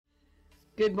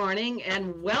Good morning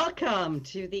and welcome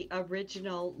to the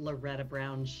original Loretta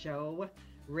Brown Show,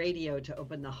 radio to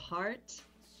open the heart,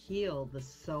 heal the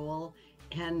soul,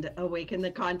 and awaken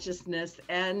the consciousness.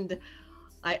 And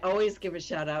I always give a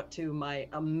shout out to my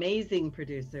amazing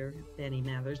producer, Benny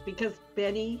Mathers, because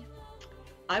Benny,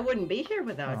 I wouldn't be here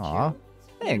without Aw, you, you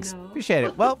thanks. know. Appreciate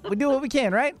it. Well, we do what we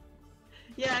can, right?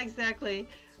 Yeah, exactly.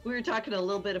 We were talking a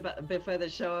little bit about before the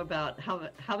show about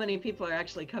how many people are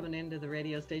actually coming into the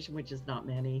radio station, which is not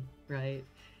many, right?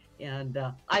 And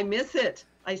I miss it.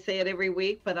 I say it every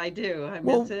week, but I do. I miss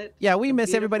Well, it. yeah, we A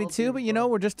miss everybody beautiful, too, but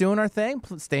beautiful. we're just doing our thing,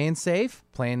 staying safe,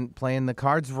 playing the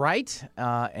cards right,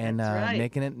 and That's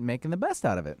right. making the best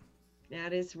out of it.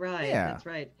 That is right. Yeah. That's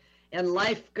right. And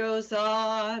life goes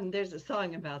on. There's a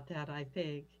song about that, I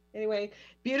think. Anyway,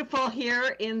 beautiful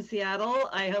here in Seattle.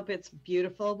 I hope it's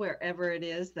beautiful wherever it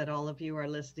is that all of you are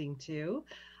listening to.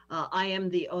 I am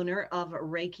the owner of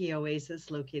Reiki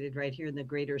Oasis, located right here in the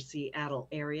greater Seattle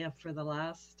area for the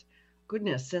last,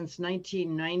 goodness, since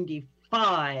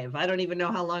 1995. I don't even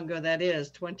know how long ago that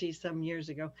is, 20 some years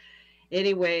ago.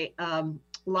 Anyway,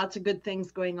 lots of good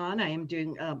things going on. I am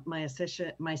doing my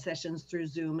sessions through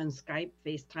Zoom and Skype,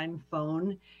 FaceTime,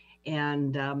 phone,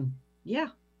 and yeah,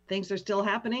 things are still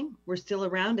happening. We're still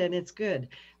around, and it's good.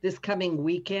 This coming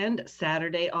weekend,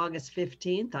 Saturday, August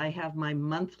 15th, I have my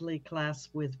monthly class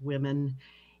with women.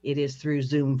 It is through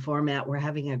Zoom format. We're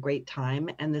having a great time,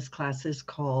 and this class is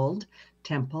called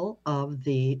Temple of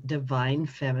the Divine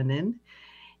Feminine.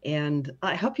 And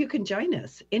I hope you can join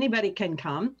us. Anybody can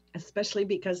come, especially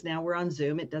because now we're on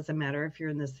Zoom. It doesn't matter if you're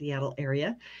in the Seattle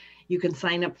area. You can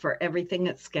sign up for everything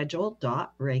at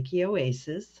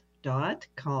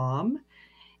schedule.reikioasis.com.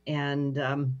 And,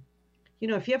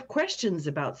 if you have questions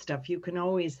about stuff, you can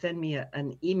always send me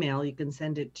an email. You can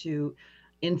send it to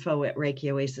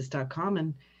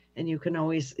info@reikioasis.com. And you can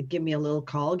always give me a little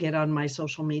call, get on my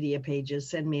social media pages,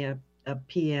 send me a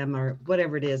PM or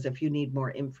whatever it is if you need more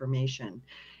information.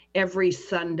 Every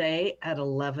Sunday at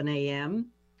 11 a.m.,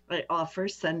 I offer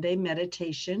Sunday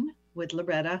meditation with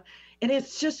Loretta. And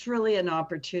it's just really an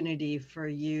opportunity for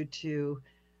you to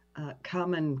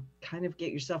come and kind of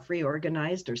get yourself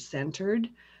reorganized or centered,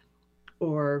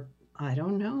 or I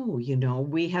don't know,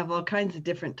 we have all kinds of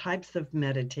different types of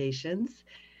meditations.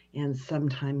 And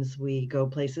sometimes we go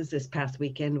places. This past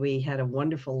weekend, we had a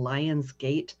wonderful Lions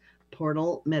Gate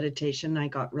portal meditation. I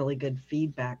got really good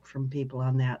feedback from people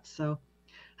on that. So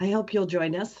I hope you'll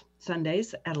join us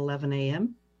Sundays at 11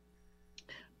 a.m.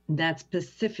 That's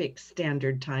Pacific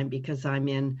Standard Time because I'm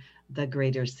in the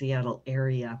greater Seattle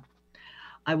area.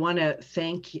 I want to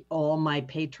thank all my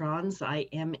patrons. I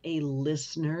am a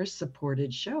listener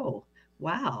supported show.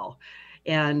 Wow.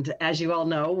 And as you all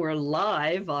know, we're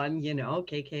live on,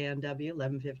 KKNW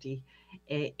 1150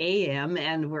 AM,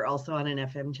 and we're also on an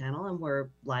FM channel, and we're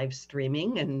live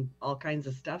streaming and all kinds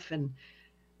of stuff. And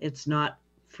it's not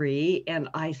free. And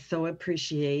I so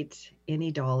appreciate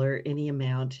any dollar, any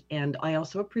amount. And I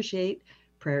also appreciate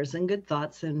prayers and good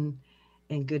thoughts and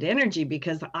good energy,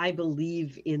 because I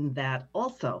believe in that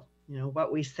also.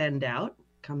 What we send out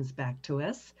comes back to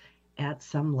us at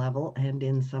some level and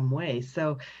in some way.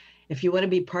 So if you want to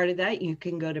be part of that, you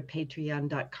can go to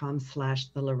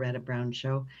patreon.com/The Loretta Brown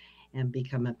Show and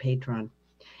become a patron.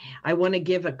 I want to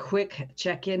give a quick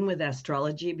check-in with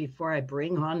astrology before I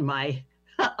bring on my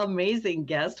amazing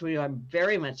guest, who I'm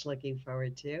very much looking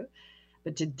forward to.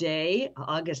 But today,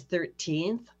 August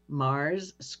 13th,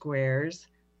 Mars squares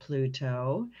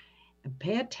Pluto. And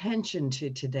pay attention to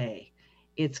today.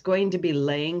 It's going to be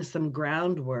laying some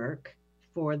groundwork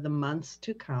for the months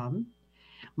to come.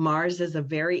 Mars is a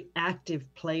very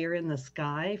active player in the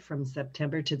sky from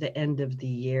September to the end of the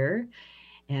year,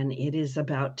 and it is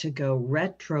about to go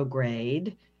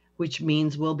retrograde, which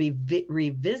means we'll be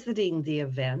revisiting the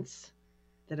events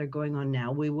that are going on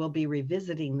now. We will be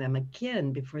revisiting them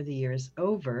again before the year is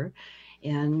over.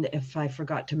 And if I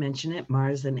forgot to mention it,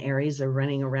 Mars and Aries are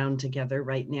running around together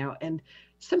right now. And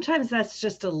sometimes that's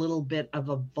just a little bit of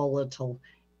a volatile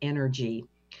energy.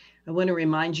 I want to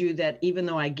remind you that even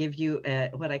though I give you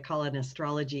what I call an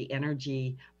astrology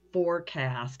energy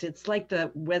forecast, it's like the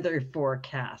weather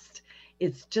forecast.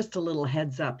 It's just a little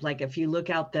heads up. Like if you look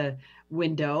out the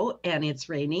window and it's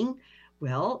raining,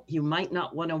 well, you might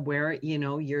not want to wear,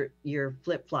 your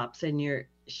flip-flops and your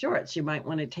shorts. You might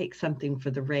want to take something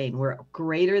for the rain. We're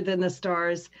greater than the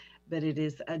stars, but it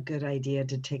is a good idea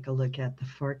to take a look at the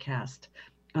forecast.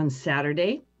 On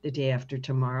Saturday, the day after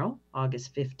tomorrow,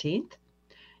 August 15th,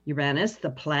 Uranus, the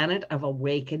planet of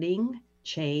awakening,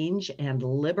 change, and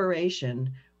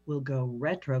liberation, will go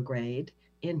retrograde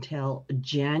until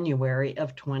January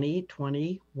of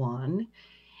 2021.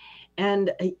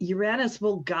 And Uranus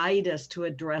will guide us to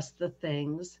address the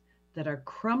things that are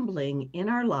crumbling in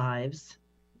our lives,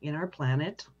 in our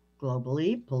planet,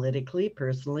 globally, politically,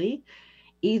 personally,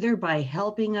 either by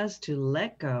helping us to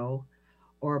let go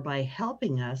or by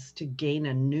helping us to gain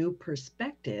a new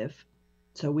perspective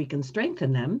so we can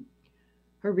strengthen them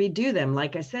or redo them.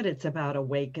 Like I said, it's about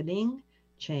awakening,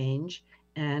 change,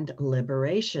 and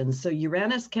liberation. So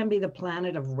Uranus can be the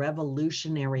planet of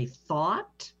revolutionary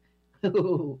thought.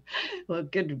 Ooh, well,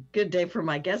 good day for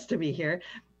my guest to be here,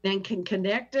 and can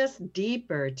connect us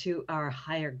deeper to our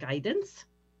higher guidance,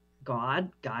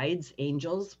 God, guides,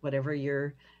 angels, whatever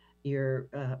your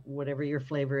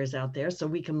flavor is out there, so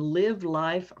we can live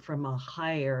life from a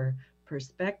higher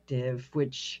perspective,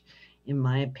 which, in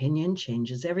my opinion,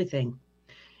 changes everything.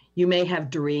 You may have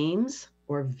dreams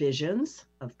or visions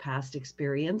of past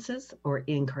experiences or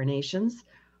incarnations,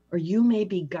 or you may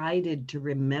be guided to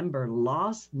remember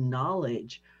lost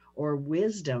knowledge or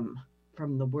wisdom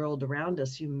from the world around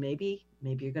us. Maybe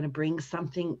you're going to bring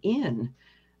something in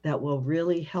that will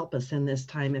really help us in this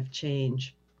time of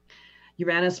change.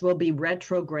 Uranus will be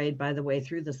retrograde, by the way,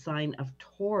 through the sign of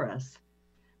Taurus,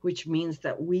 which means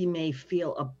that we may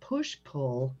feel a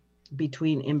push-pull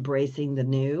between embracing the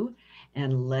new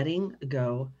and letting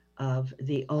go of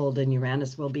the old. And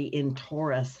Uranus will be in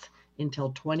Taurus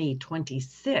until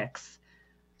 2026.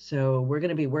 So we're going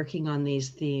to be working on these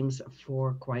themes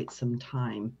for quite some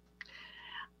time.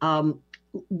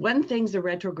 When things are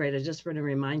retrograde, I just want to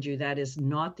remind you that is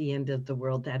not the end of the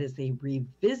world. That is a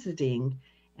revisiting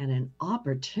and an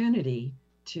opportunity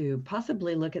to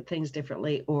possibly look at things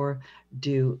differently or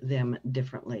do them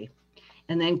differently.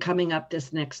 And then coming up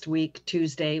this next week,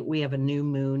 Tuesday, we have a new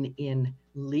moon in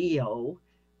Leo.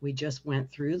 We just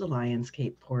went through the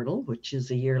Lionsgate portal, which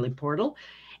is a yearly portal,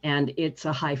 and it's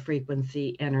a high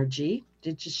frequency energy.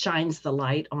 It just shines the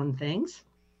light on things.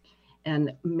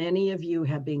 And many of you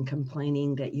have been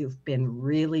complaining that you've been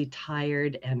really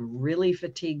tired and really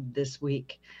fatigued this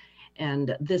week.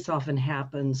 And this often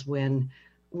happens when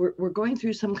we're going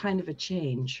through some kind of a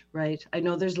change, right? I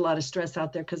know there's a lot of stress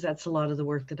out there because that's a lot of the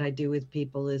work that I do with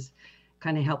people, is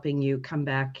kind of helping you come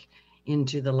back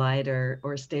into the light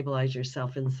or stabilize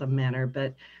yourself in some manner.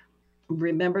 But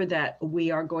remember that we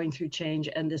are going through change,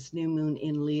 and this new moon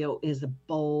in Leo is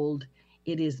bold,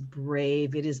 it is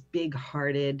brave, it is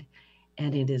big-hearted,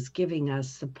 and it is giving us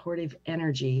supportive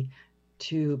energy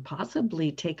to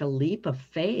possibly take a leap of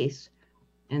faith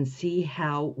and see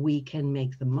how we can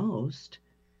make the most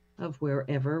of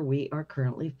wherever we are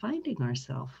currently finding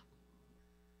ourselves.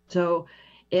 So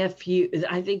I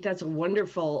think that's a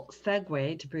wonderful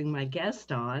segue to bring my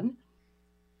guest on.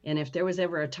 And if there was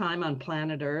ever a time on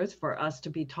planet Earth for us to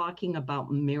be talking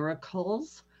about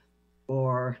miracles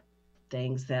or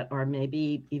things that are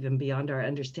maybe even beyond our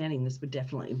understanding, this would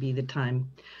definitely be the time.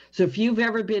 So if you've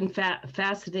ever been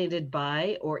fascinated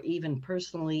by or even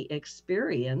personally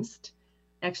experienced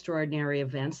extraordinary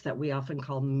events that we often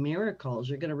call miracles,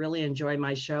 you're going to really enjoy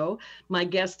my show. My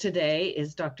guest today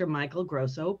is Dr. Michael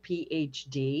Grosso,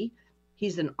 Ph.D.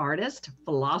 He's an artist,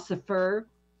 philosopher,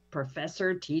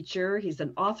 professor, teacher. He's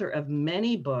an author of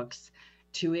many books,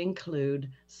 to include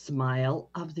Smile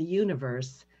of the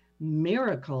Universe,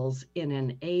 Miracles in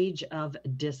an Age of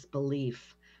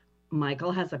Disbelief.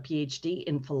 Michael has a Ph.D.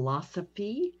 in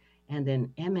philosophy and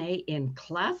an MA in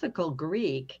classical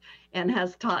Greek, and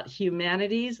has taught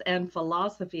humanities and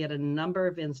philosophy at a number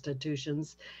of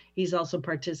institutions. He's also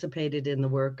participated in the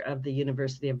work of the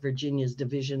University of Virginia's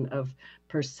Division of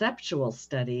Perceptual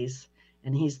Studies,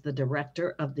 and he's the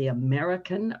director of the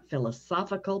American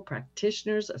Philosophical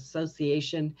Practitioners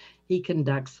Association. He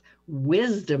conducts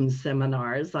wisdom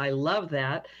seminars, I love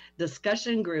that,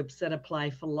 discussion groups that apply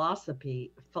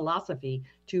philosophy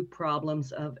to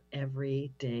problems of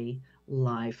everyday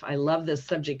life. I love this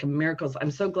subject of miracles.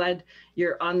 I'm so glad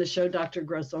you're on the show, Dr.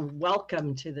 Grosso.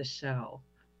 Welcome to the show.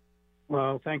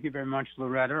 Well, thank you very much,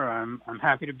 Loretta. I'm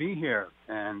happy to be here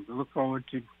and look forward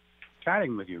to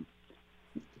chatting with you.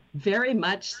 Very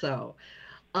much so.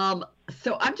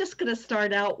 So I'm just going to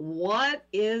start out. What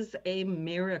is a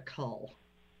miracle?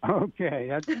 Okay,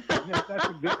 that's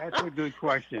a good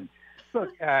question. Look,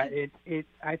 I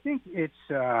think it's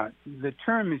the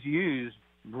term is used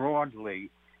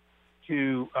broadly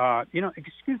to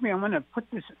excuse me. I'm going to put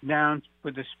this down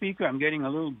for the speaker. I'm getting a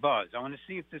little buzz. I want to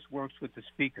see if this works with the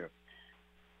speaker.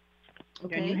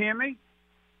 Okay. Can you hear me?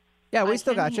 Yeah, we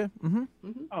still got you. Mm-hmm.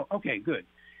 Mm-hmm. Oh, okay, good.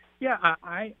 Yeah,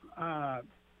 I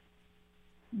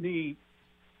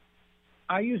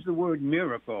use the word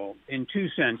miracle in two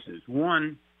senses.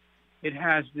 One, it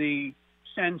has the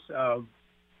sense of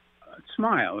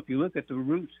smile. If you look at the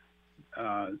root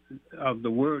of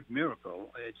the word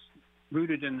miracle. It's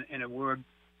rooted in a word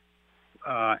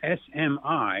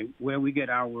SMI, where we get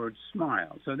our word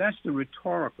smile. So that's the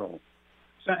rhetorical.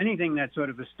 So anything that sort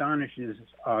of astonishes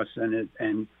us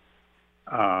and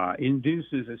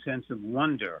induces a sense of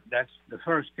wonder, that's the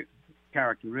first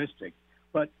characteristic.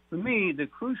 But for me, the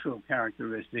crucial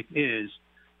characteristic is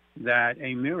that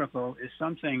a miracle is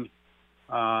something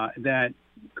that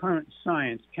current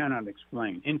science cannot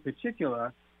explain, in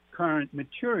particular, current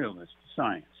materialist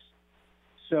science.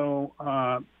 So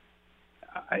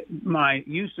my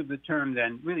use of the term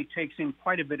then really takes in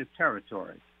quite a bit of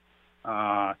territory.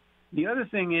 The other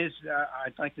thing is,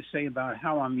 I'd like to say about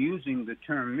how I'm using the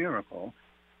term miracle,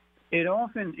 it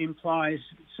often implies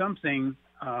something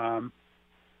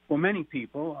for many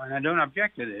people, and I don't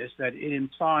object to this, that it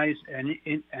implies an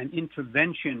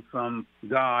intervention from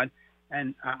God,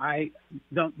 and I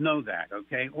don't know that,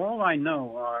 okay? All I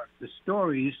know are the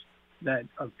stories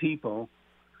of people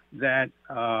that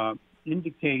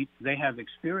indicate they have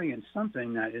experienced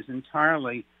something that is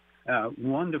entirely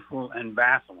wonderful and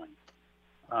baffling.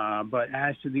 But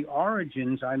as to the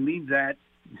origins, I leave that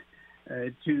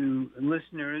to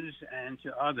listeners and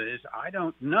to others. I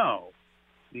don't know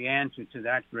the answer to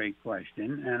that great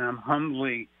question, and I'm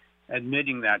humbly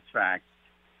admitting that fact,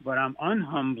 but I'm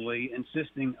unhumbly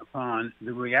insisting upon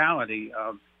the reality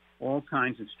of all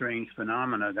kinds of strange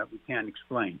phenomena that we can't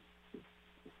explain.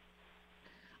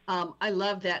 I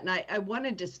love that. And I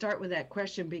wanted to start with that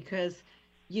question because,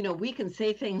 we can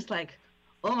say things like,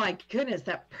 oh my goodness,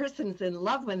 that person's in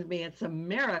love with me, it's a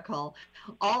miracle,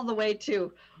 all the way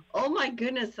to, oh my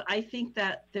goodness, I think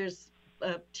that there's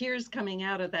tears coming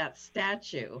out of that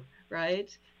statue,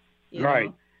 right?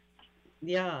 Right.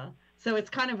 Yeah. So it's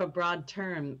kind of a broad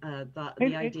term, the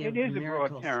idea of miracles. It is a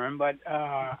broad term, but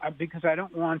because I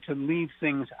don't want to leave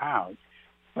things out.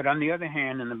 But on the other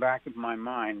hand, in the back of my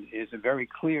mind is a very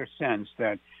clear sense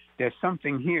that there's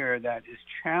something here that is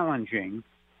challenging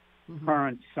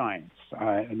current science.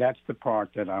 That's the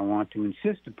part that I want to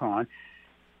insist upon.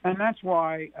 And that's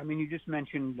why, you just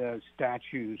mentioned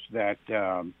statues that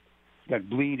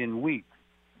bleed and weep.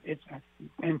 It's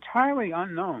entirely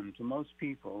unknown to most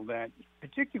people that,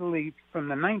 particularly from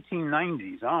the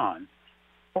 1990s on,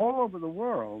 all over the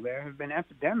world, there have been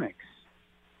epidemics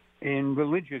in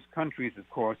religious countries, of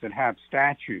course, that have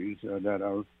statues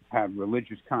that have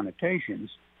religious connotations.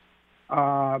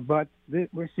 But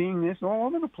we're seeing this all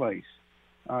over the place.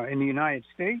 In the United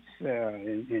States,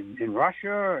 in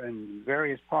Russia, and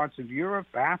various parts of Europe,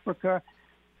 Africa.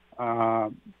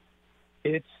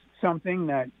 It's something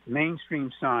that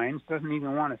mainstream science doesn't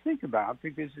even want to think about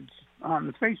because it's, on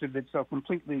the face of it, so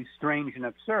completely strange and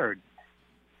absurd.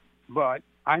 But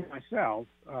I myself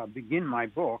begin my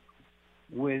book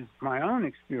with my own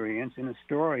experience in a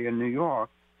story in New York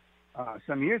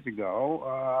some years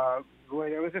ago where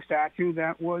there was a statue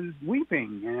that was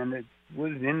weeping, and it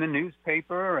was in the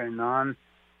newspaper and on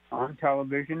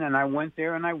television, and I went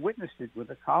there and I witnessed it with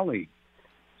a colleague.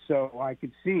 So I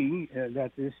could see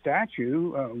that this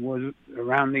statue was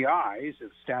around the eyes, a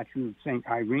statue of St.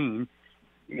 Irene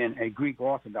in a Greek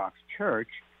Orthodox church,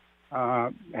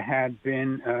 had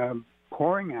been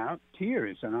pouring out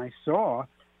tears. And I saw,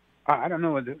 I don't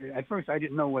know whether, at first I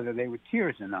didn't know whether they were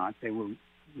tears or not. They were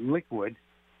liquid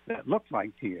that looked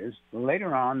like tears.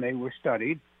 Later on, they were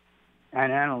studied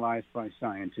and analyzed by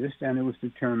scientists, and it was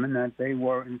determined that they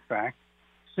were, in fact,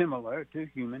 similar to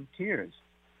human tears.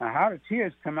 Now, how do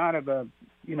tears come out of a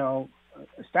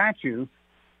statue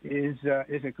is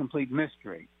a complete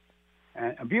mystery,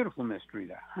 and a beautiful mystery,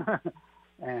 though.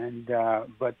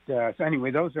 So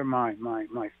anyway, those are my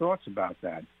thoughts about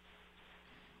that.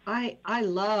 I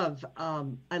loved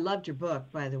your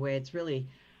book, by the way. It's really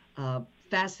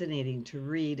fascinating to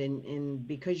read, and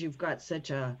because you've got such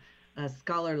a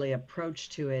scholarly approach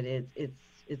to it,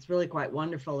 it's really quite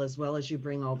wonderful, as well as you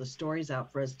bring all the stories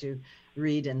out for us to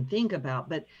read and think about.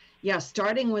 But yeah,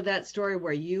 starting with that story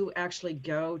where you actually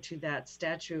go to that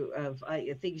statue of,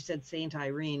 I think you said Saint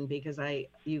Irene, because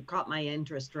you caught my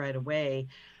interest right away.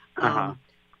 I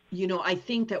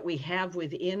think that we have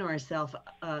within ourselves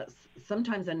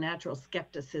sometimes a natural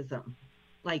skepticism,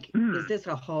 like, is this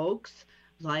a hoax?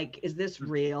 Like, is this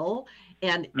real?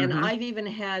 And I've even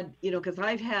had, because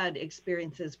I've had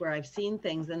experiences where I've seen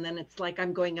things, and then it's like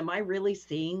I'm going, am I really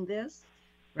seeing this?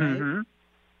 Right?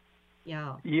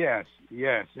 Yeah. Yes.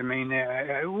 I mean,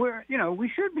 we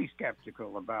should be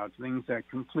skeptical about things that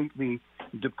completely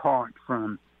depart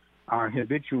from our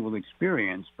habitual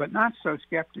experience, but not so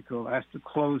skeptical as to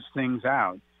close things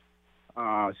out,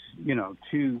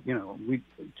 too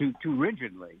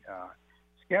rigidly.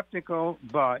 Skeptical,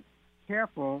 but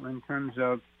careful in terms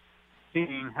of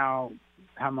seeing how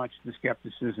much the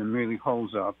skepticism really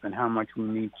holds up and how much we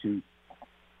need to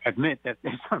admit that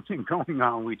there's something going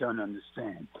on we don't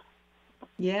understand.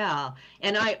 Yeah.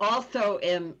 And I also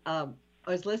am, I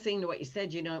was listening to what you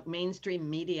said, mainstream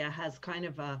media has kind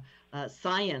of a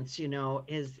science,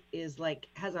 is like,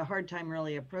 has a hard time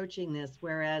really approaching this.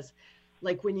 Whereas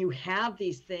like when you have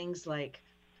these things like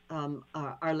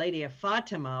Our Lady of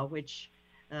Fatima, which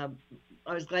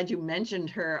I was glad you mentioned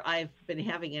her. I've been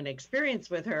having an experience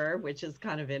with her, which is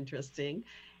kind of interesting.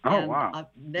 Oh, And wow. I've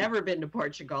never been to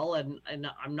Portugal, and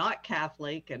I'm not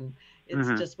Catholic, and it's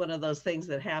just one of those things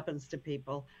that happens to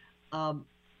people.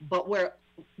 But where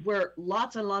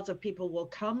lots and lots of people will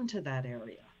come to that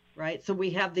area, right? So we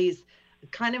have these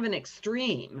kind of an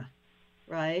extreme,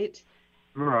 right?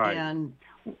 Right. And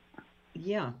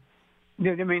yeah.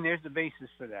 I mean, there's the basis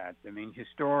for that. I mean,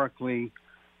 historically,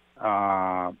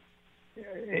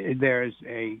 there's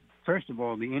first of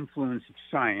all, the influence of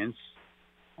science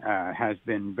has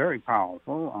been very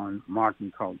powerful on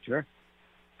modern culture,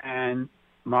 and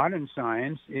modern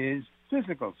science is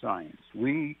physical science.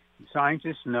 We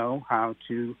scientists know how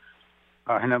to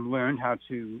and have learned how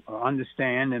to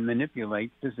understand and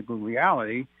manipulate physical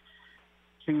reality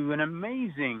to an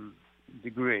amazing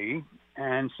degree,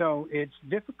 and so it's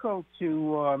difficult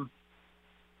to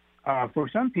for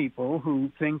some people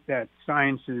who think that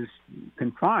science is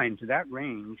confined to that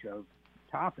range of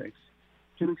topics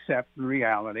to accept the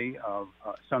reality of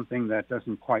something that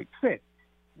doesn't quite fit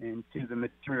into the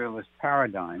materialist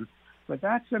paradigm. But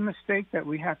that's a mistake that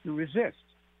we have to resist,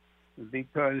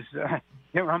 because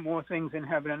there are more things in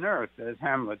heaven and earth, as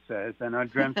Hamlet says, than are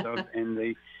dreamt of in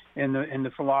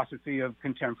the philosophy of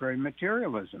contemporary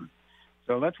materialism.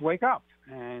 So let's wake up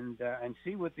and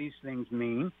see what these things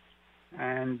mean,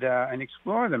 and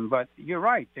explore them. But you're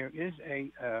right, there is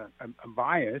a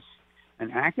bias,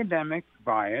 an academic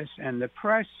bias, and the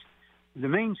press, the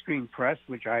mainstream press,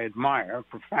 which I admire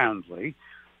profoundly,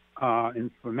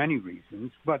 and for many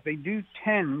reasons, but they do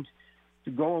tend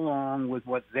to go along with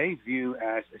what they view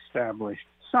as established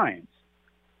science,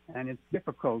 and it's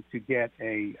difficult to get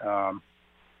a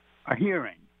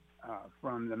hearing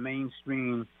from the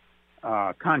mainstream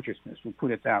consciousness. We'll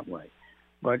put it that way.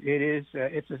 But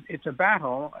it's a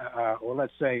battle, or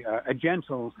let's say a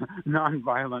gentle,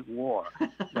 nonviolent war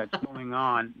that's going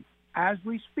on as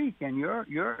we speak, and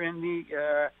you're in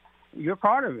the you're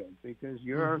part of it, because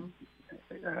you're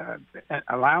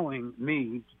allowing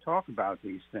me to talk about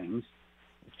these things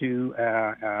to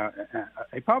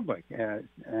a public,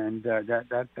 and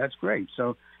that's great.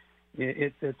 So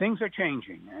things are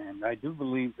changing, and I do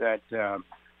believe that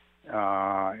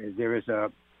there is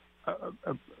a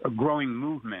growing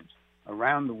movement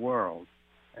around the world,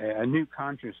 a new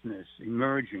consciousness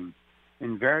emerging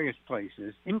in various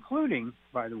places, including,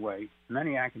 by the way,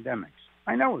 many academics.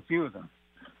 I know a few of them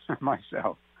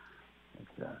myself.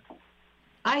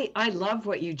 I love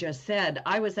what you just said.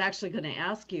 I was actually going to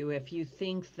ask you if you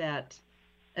think that,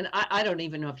 and I don't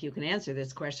even know if you can answer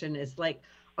this question, is like,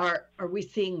 are we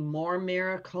seeing more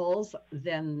miracles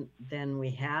than we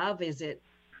have?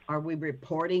 Are we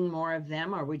reporting more of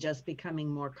them? Are we just becoming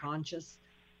more conscious?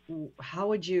 How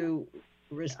would you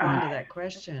respond to that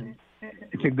question?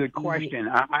 It's a good question.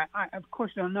 I of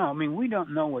course don't know. I mean, we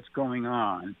don't know what's going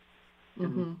on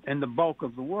in the bulk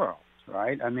of the world,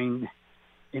 right? I mean,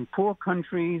 in poor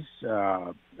countries,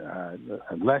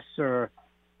 less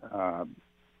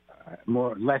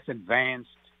advanced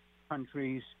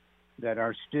countries that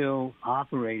are still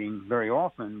operating very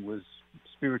often with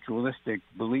spiritualistic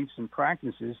beliefs and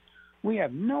practices, we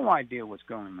have no idea what's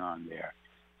going on there.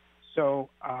 So,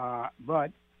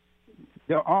 but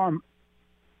there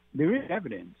is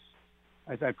evidence,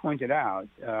 as I pointed out.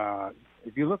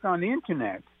 If you look on the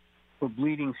internet for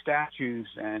bleeding statues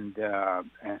and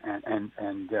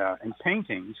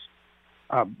paintings,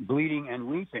 bleeding and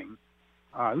weeping,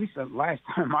 at least the last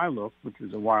time I looked, which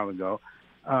was a while ago,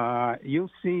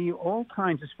 you'll see all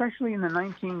kinds, especially in the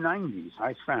 1990s,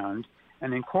 I found,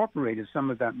 and incorporated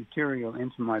some of that material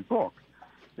into my book,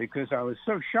 because I was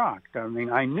so shocked. I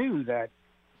mean, I knew that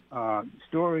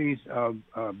stories of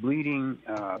bleeding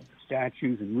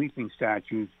statues and weeping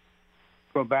statues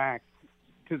go back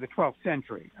to the 12th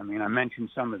century. I mean, I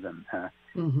mentioned some of them,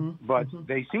 but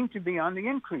they seem to be on the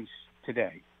increase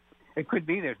today. It could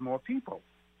be there's more people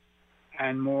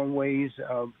and more ways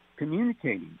of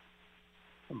communicating.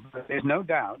 But there's no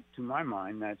doubt, to my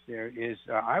mind, that there is,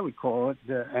 I would call it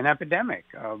an epidemic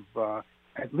of,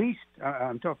 at least,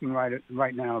 I'm talking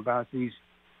right now about these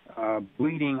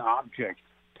bleeding object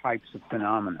types of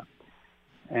phenomena.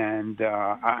 And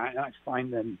I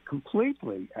find them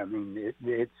completely, I mean,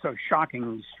 it's so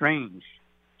shockingly strange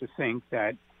to think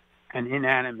that an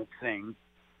inanimate thing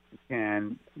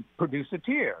can produce a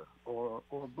tear or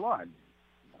blood.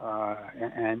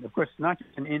 And of course, it's not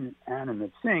just an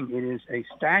inanimate thing, it is a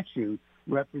statue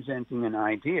representing an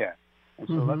idea. And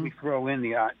so let me throw in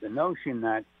the notion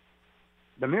that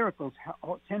the miracles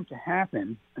tend to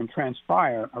happen and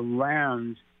transpire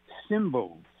around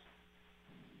symbols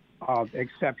of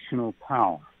exceptional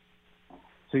power.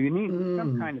 So you need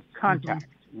some kind of contact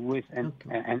with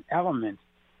an element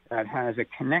that has a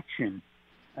connection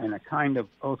and a kind of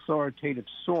authoritative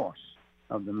source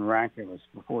of the miraculous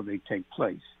before they take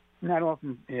place. And that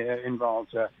often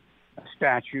involves a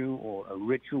statue or a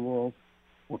ritual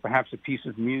or perhaps a piece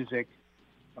of music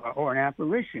or an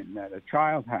apparition that a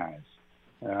child has.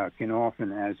 Can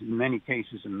often, as in many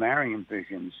cases of Marian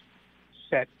visions,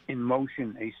 set in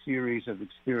motion a series of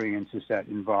experiences that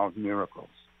involve miracles.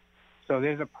 So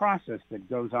there's a process that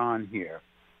goes on here,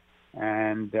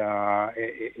 and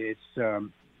it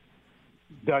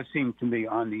does seem to be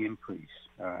on the increase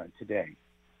today.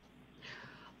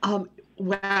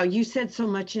 Wow, you said so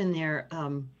much in there,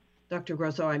 Dr.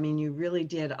 Grosso. I mean, you really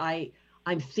did.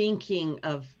 I'm thinking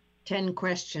of 10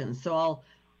 questions, so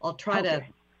I'll try to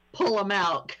pull them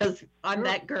out because I'm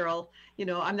that girl.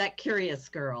 I'm that curious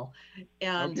girl,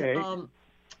 and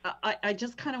I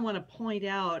just kind of want to point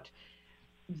out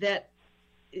that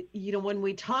when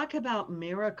we talk about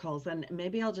miracles, and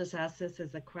maybe I'll just ask this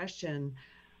as a question: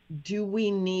 do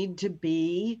we need to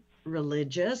be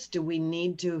religious? Do we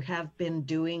need to have been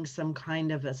doing some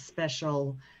kind of a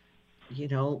special,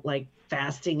 like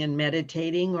fasting and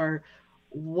meditating, or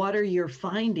what are your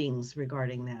findings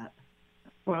regarding that?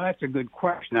 Well, that's a good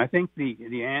question. I think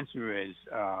the answer is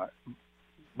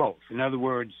both. In other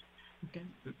words,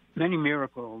 many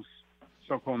miracles,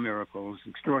 so-called miracles,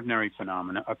 extraordinary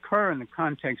phenomena, occur in the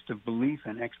context of belief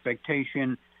and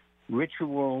expectation,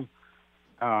 ritual,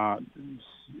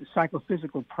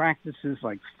 psychophysical practices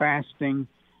like fasting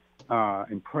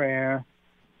and prayer,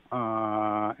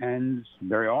 and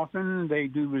very often they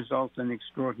do result in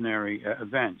extraordinary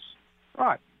events.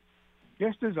 But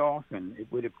just as often, it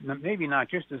would have, maybe not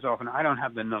just as often, I don't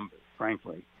have the numbers,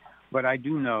 frankly, but I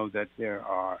do know that there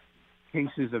are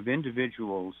cases of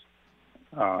individuals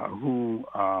who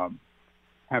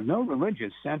have no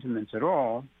religious sentiments at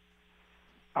all,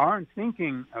 aren't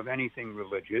thinking of anything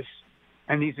religious,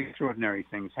 and these extraordinary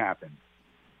things happen.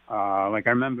 Like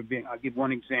I remember I'll give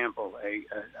one example,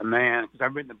 a man, because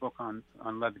I've written a book on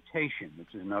levitation,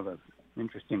 which is another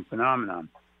interesting phenomenon.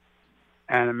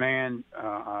 And a man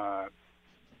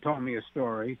told me a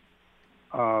story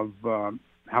of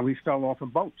how he fell off a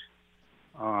boat,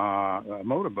 a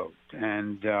motorboat,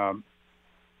 and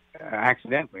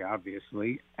accidentally,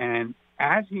 obviously. And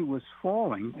as he was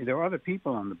falling, there were other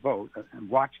people on the boat and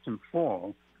watched him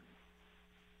fall.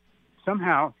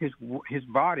 Somehow his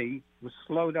body was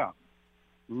slowed up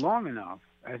long enough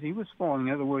as he was falling.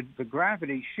 In other words, the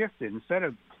gravity shifted. Instead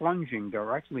of plunging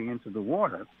directly into the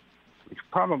water, which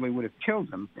probably would have killed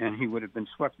him, and he would have been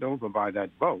swept over by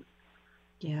that boat.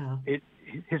 Yeah.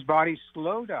 His body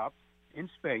slowed up in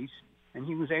space, and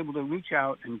he was able to reach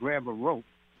out and grab a rope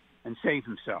and save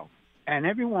himself. And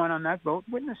everyone on that boat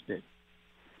witnessed it.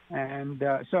 And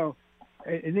so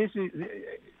this is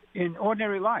in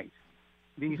ordinary life.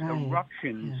 These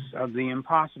eruptions of the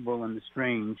impossible and the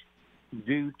strange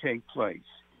do take place.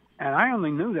 And I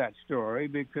only knew that story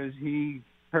because he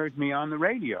heard me on the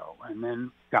radio and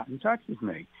then got in touch with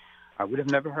me. I would have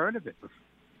never heard of it before.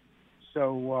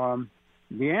 So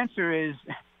the answer is,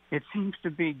 it seems to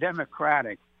be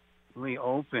democratically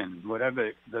open,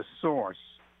 whatever the source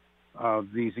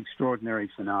of these extraordinary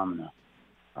phenomena.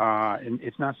 And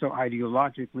it's not so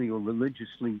ideologically or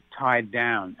religiously tied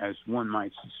down as one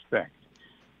might suspect.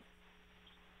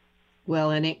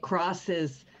 Well, and it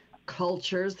crosses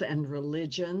cultures and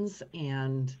religions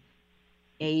and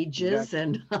ages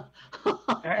and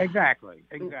exactly.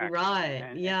 Right.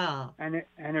 And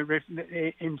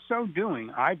in so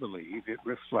doing, I believe it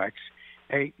reflects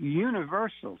a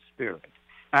universal spirit.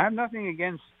 I have nothing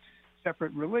against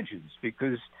separate religions,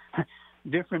 because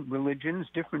different religions,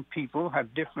 different people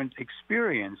have different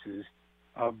experiences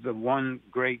of the one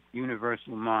great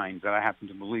universal mind that I happen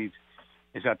to believe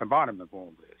is at the bottom of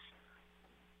all this.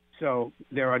 So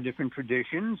there are different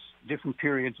traditions, different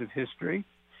periods of history.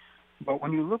 But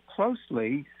when you look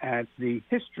closely at the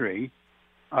history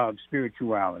of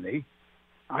spirituality,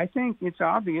 I think it's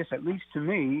obvious, at least to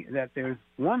me, that there's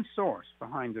one source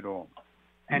behind it all,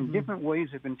 and different ways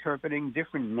of interpreting,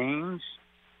 different names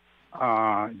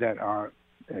that are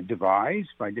devised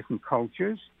by different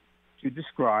cultures to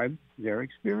describe their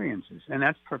experiences. And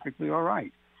that's perfectly all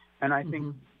right. And I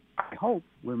think I hope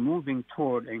we're moving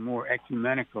toward a more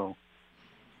ecumenical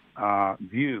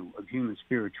view of human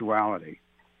spirituality.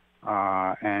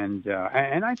 And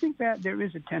I think that there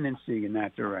is a tendency in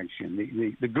that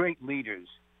direction. The great leaders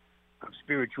of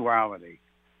spirituality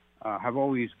have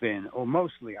always been, or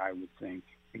mostly I would think,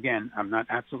 again, I'm not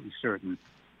absolutely certain,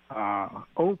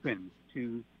 open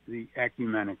to the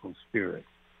ecumenical spirit.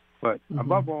 But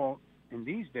above all, in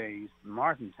these days,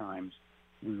 modern times,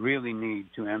 we really need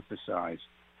to emphasize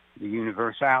the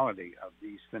universality of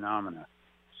these phenomena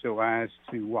so as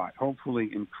to what? Hopefully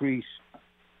increase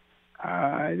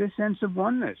the sense of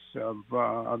oneness of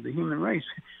the human race.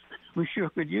 We sure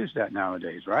could use that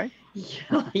nowadays, right?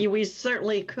 Yeah, we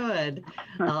certainly could.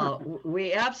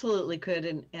 We absolutely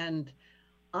could. And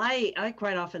I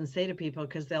quite often say to people,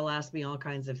 because they'll ask me all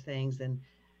kinds of things, and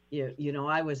you know,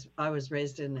 I was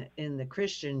raised in the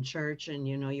Christian church, and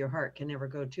you know, your heart can never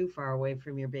go too far away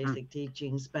from your basic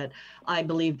teachings. But I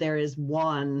believe there's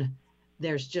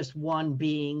just one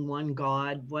being, one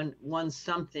God, one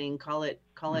something. Call it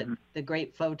the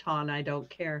great photon. I don't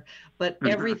care. But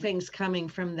everything's coming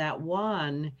from that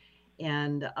one.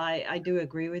 And I do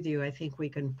agree with you. I think we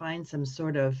can find some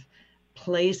sort of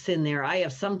place in there. I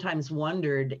have sometimes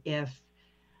wondered if,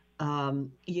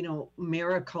 you know,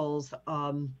 miracles,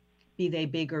 be they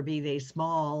big or be they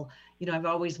small, you know, I've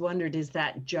always wondered, is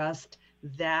that just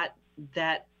that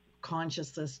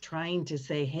consciousness trying to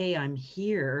say, hey, I'm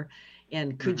here,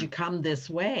 and could you come this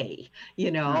way, you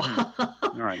know?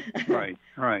 Right.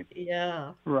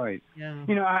 Yeah. Right. Yeah.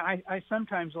 You know, I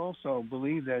sometimes also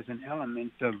believe there's an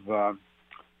element of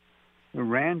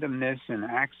randomness and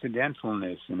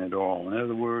accidentalness in it all. In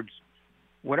other words,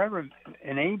 whatever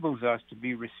enables us to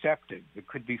be receptive, it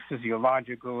could be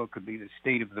physiological, it could be the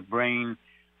state of the brain.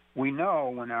 We know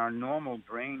when our normal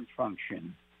brain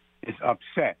function is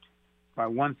upset by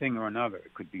one thing or another.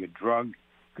 It could be a drug,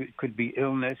 it could be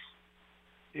illness,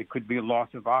 it could be a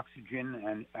loss of oxygen,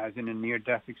 and as in a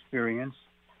near-death experience.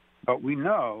 But we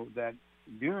know that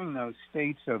during those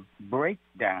states of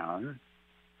breakdown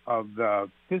of the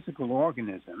physical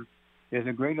organism, there's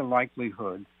a greater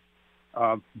likelihood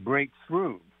of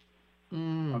breakthrough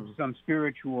of some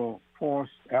spiritual force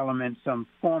element, some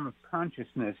form of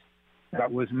consciousness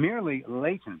that was merely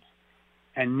latent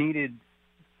and needed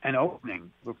an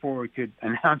opening before it could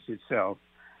announce itself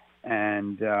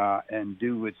and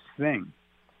do its thing.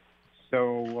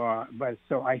 So,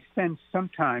 so I sense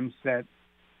sometimes that,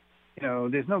 you know,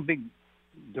 there's no big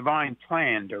divine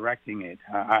plan directing it.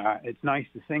 It's nice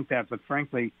to think that, but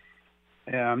frankly,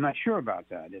 I'm not sure about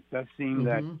that. It does seem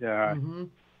that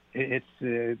it's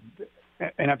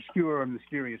an obscure and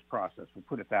mysterious process. We'll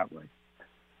put it that way.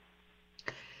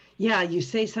 Yeah, you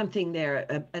say something there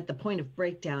at the point of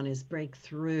breakdown is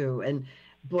breakthrough. And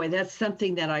boy, that's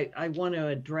something that I want to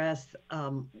address.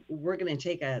 We're going to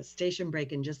take a station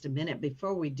break in just a minute.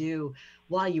 Before we do,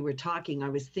 while you were talking, I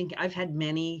was thinking I've had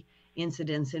many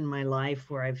incidents in my life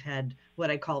where I've had what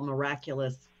I call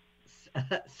miraculous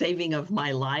saving of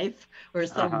my life, or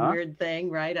some weird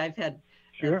thing, right? I've had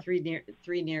three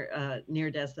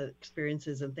near-death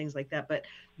experiences and things like that. But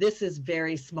this is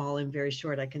very small and very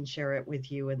short. I can share it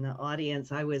with you and the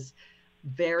audience. I was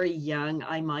very young.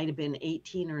 I might have been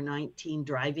 18 or 19,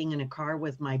 driving in a car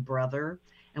with my brother.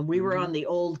 And we were on the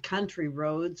old country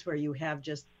roads where you have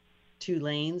just two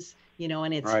lanes, you know,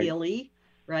 and it's hilly,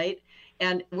 right?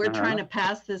 And we're trying to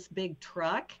pass this big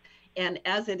truck. And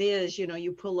as it is, you know,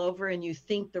 you pull over and you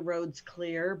think the road's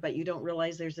clear, but you don't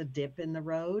realize there's a dip in the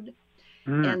road.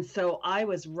 And so I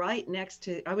was right next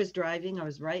to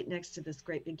this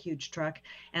great big huge truck.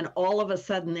 And all of a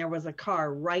sudden there was a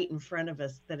car right in front of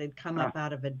us that had come up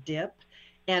out of a dip.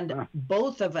 And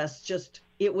both of us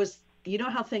it was, you know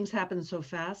how things happen so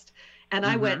fast? And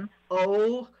I went,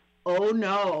 oh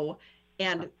no.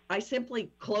 And I simply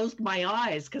closed my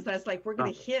eyes because I was like, we're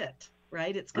going to hit,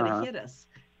 right? It's going to hit us.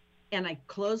 And I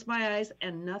closed my eyes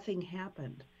and nothing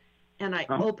happened. And I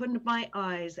opened my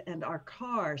eyes and our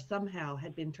car somehow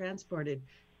had been transported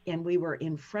and we were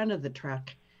in front of the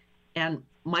truck. And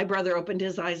my brother opened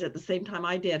his eyes at the same time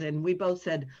I did. And we both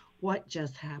said, what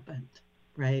just happened?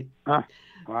 Right? Wow.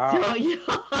 So, yeah,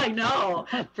 I know.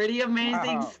 Pretty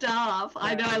amazing stuff.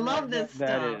 I know. I love this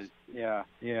stuff. That is.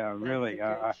 Yeah, really.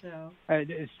 Show.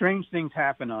 Strange things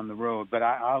happen on the road, but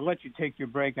I'll let you take your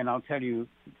break, and I'll tell you,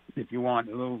 if you want,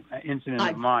 a little incident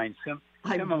of mine,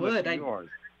 similar to yours.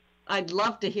 I'd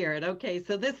love to hear it. Okay,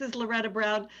 so this is Loretta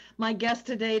Brown. My guest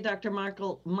today, Dr.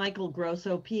 Michael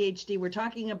Grosso, Ph.D. We're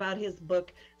talking about his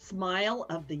book, Smile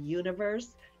of the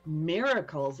Universe,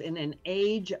 Miracles in an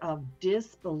Age of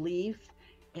Disbelief.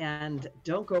 And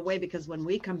don't go away, because when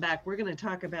we come back, we're going to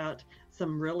talk about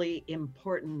some really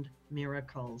important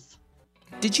miracles.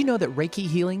 Did you know that Reiki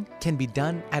healing can be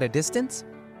done at a distance?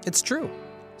 It's true.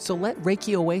 So let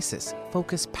Reiki Oasis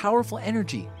focus powerful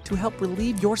energy to help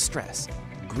relieve your stress,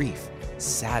 grief,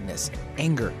 sadness,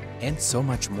 anger, and so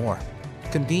much more.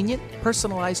 Convenient,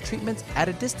 personalized treatments at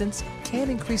a distance can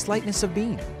increase lightness of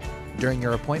being. During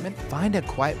your appointment, find a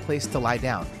quiet place to lie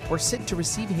down or sit to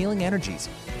receive healing energies.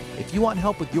 If you want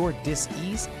help with your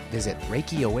dis-ease, visit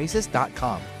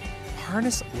ReikiOasis.com.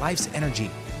 Harness life's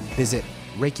energy. Visit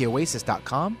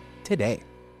ReikiOasis.com today.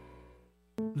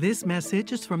 This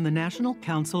message is from the National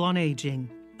Council on Aging.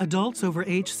 Adults over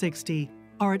age 60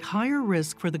 are at higher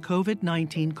risk for the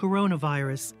COVID-19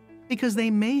 coronavirus because they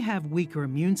may have weaker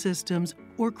immune systems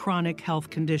or chronic health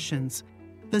conditions.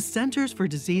 The Centers for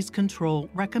Disease Control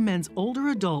recommends older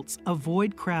adults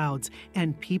avoid crowds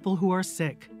and people who are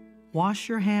sick. Wash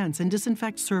your hands and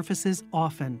disinfect surfaces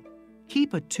often.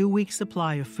 Keep a 2-week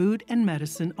supply of food and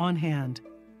medicine on hand.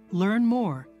 Learn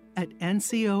more at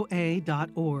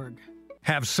ncoa.org.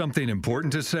 Have something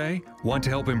important to say? Want to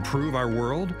help improve our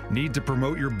world? Need to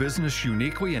promote your business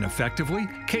uniquely and effectively?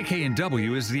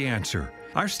 KKNW is the answer.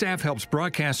 Our staff helps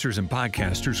broadcasters and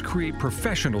podcasters create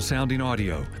professional-sounding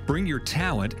audio. Bring your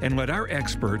talent and let our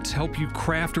experts help you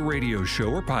craft a radio show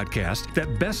or podcast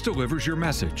that best delivers your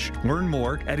message. Learn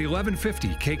more at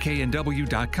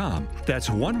 1150kknw.com. That's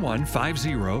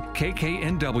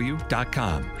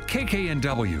 1150kknw.com.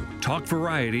 KKNW, talk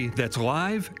variety that's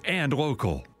live and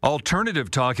local.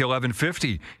 Alternative Talk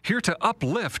 1150, here to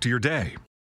uplift your day.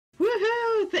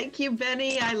 Woohoo! Thank you,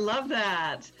 Benny. I love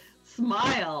that.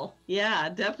 Smile. Yeah,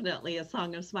 definitely a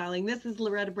song of smiling. This is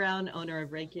Loretta Brown, owner of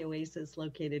Reiki Oasis,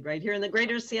 located right here in the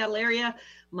greater Seattle area.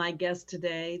 My guest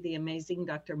today, the amazing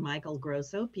Dr. Michael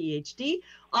Grosso, Ph.D.,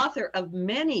 author of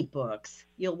many books.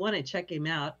 You'll want to check him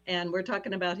out. And we're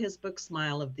talking about his book,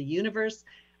 Smile of the Universe,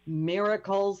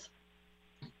 Miracles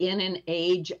in an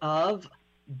Age of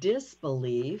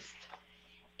Disbelief.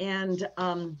 And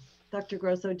Dr.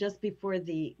 Grosso, just before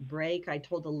the break, I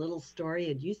told a little story,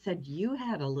 and you said you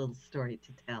had a little story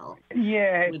to tell.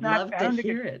 Yeah, We'd love to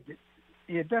hear it.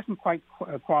 It doesn't quite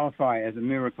qualify as a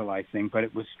miracle, I think, but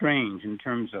it was strange in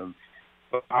terms of,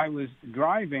 I was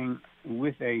driving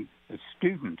with a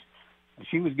student.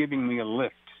 She was giving me a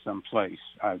lift someplace,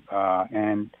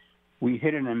 and we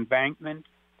hit an embankment,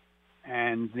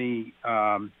 and the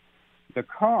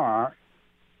car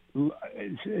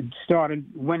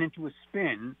went into a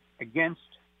spin against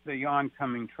the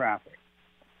oncoming traffic.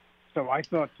 So I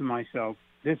thought to myself,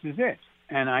 this is it.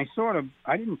 And I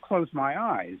didn't close my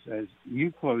eyes as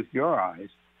you closed your eyes.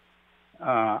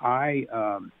 I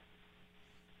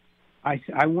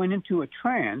went into a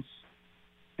trance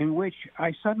in which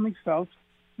I suddenly felt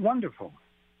wonderful.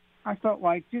 I felt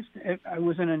like it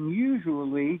was an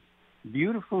unusually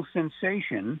beautiful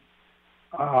sensation,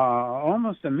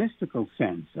 almost a mystical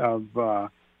sense of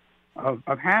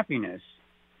happiness,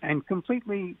 and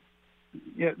completely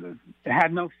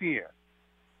had no fear.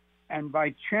 And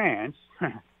by chance,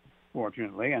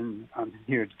 fortunately, and I'm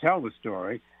here to tell the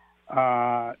story,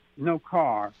 no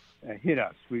car hit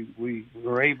us. We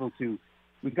were able to,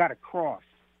 we got across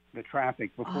the traffic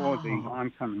before the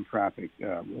oncoming traffic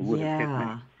would have hit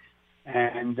me.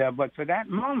 And but for that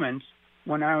moment,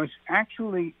 when I was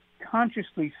actually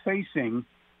consciously facing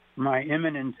my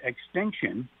imminent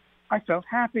extinction, I felt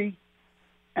happy,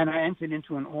 and I entered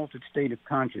into an altered state of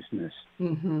consciousness.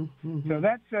 Mm-hmm, mm-hmm. So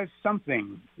that says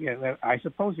something. Yeah, I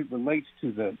suppose it relates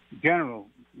to the general,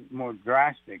 more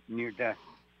drastic near-death,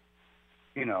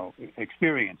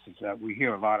 experiences that we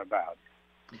hear a lot about.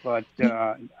 But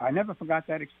I never forgot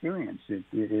that experience.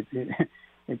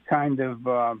 It kind of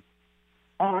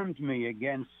armed me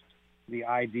against the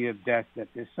idea of death, that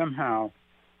there's somehow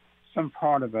some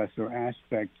part of us or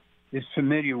aspect is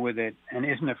familiar with it and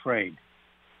isn't afraid.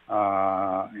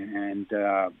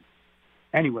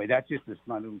 Anyway, that's just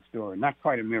my little story. Not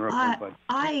quite a miracle, but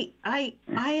I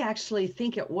actually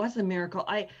think it was a miracle.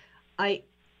 I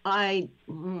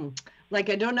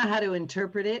don't know how to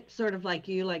interpret it. Sort of like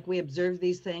you, like we observe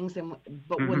these things,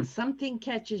 but when something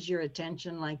catches your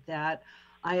attention like that,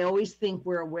 I always think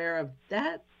we're aware of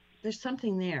that. There's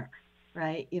something there,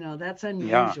 right? That's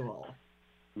unusual.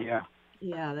 Yeah.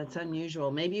 Yeah, that's unusual.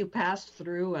 Maybe you passed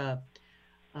through a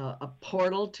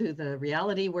portal to the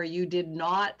reality where you did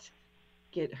not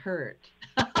get hurt.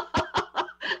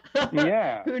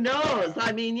 Yeah. Who knows?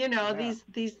 I mean,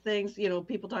 these things,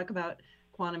 people talk about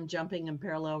quantum jumping and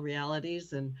parallel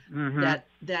realities, and Mm-hmm.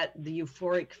 that the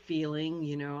euphoric feeling,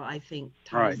 I think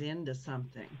ties into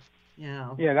something.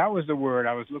 Yeah. Yeah, that was the word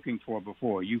I was looking for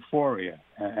before, euphoria.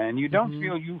 And you don't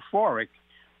feel euphoric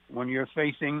when you're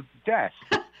facing death.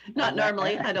 Not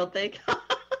normally, I don't think.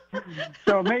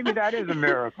 So maybe that is a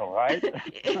miracle, right?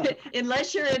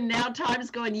 Unless you're in now times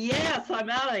going, yes, I'm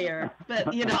out of here. But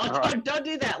Right. don't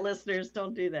do that, listeners.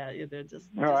 Don't do that. Just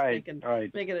Right.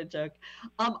 making a joke.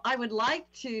 I would like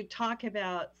to talk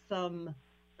about some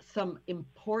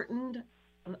important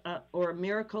or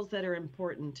miracles that are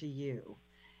important to you.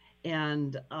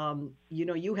 And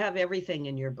you have everything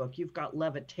in your book. You've got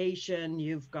levitation.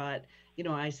 You've got,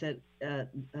 I said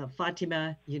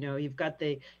Fatima. You've got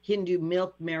the Hindu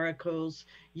milk miracles.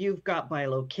 You've got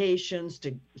bilocations,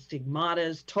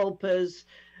 stigmatas, tulpas,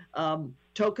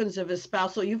 tokens of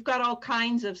espousal. You've got all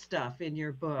kinds of stuff in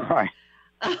your book. Right.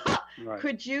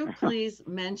 Could you please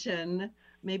mention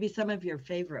maybe some of your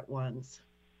favorite ones?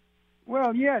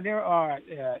 Well, yeah, there are.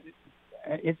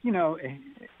 It's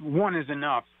one is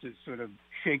enough to sort of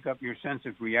shake up your sense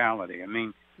of reality. I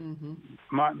mean,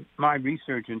 my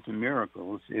research into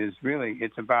miracles is really,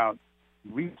 it's about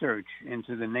research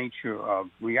into the nature of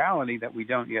reality that we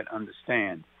don't yet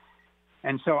understand.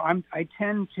 And so I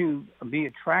tend to be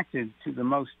attracted to the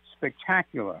most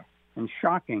spectacular and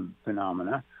shocking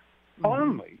phenomena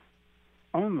only,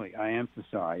 I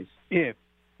emphasize, if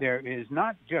there is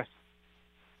not just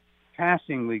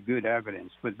passingly good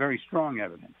evidence, but very strong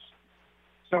evidence.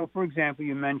 So, for example,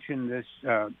 you mentioned this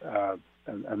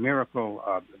a miracle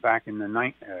back in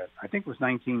I think it was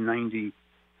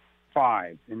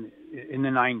 1995, in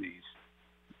the 90s,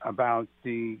 about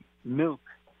the milk,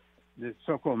 the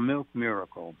so-called milk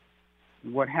miracle.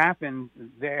 What happened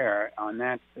there on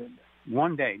that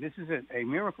one day? This is a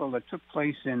miracle that took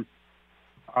place in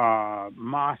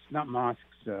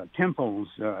temples,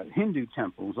 Hindu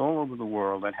temples all over the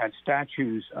world that had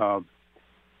statues of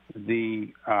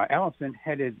the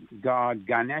elephant-headed god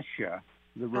Ganesha,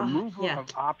 the remover of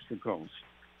obstacles.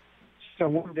 So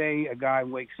one day a guy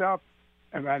wakes up,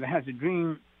 or rather has a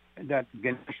dream that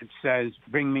Ganesha says,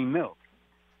 "Bring me milk."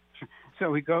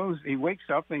 So he wakes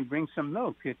up and he brings some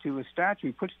milk to a statue.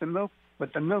 He puts the milk,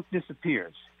 but the milk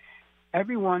disappears.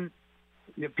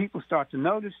 People start to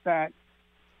notice that,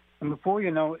 and before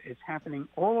you know it, it's happening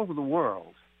all over the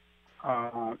world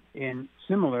in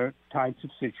similar types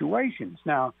of situations.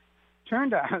 Now,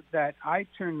 turned out that I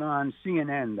turned on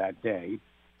CNN that day,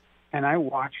 and I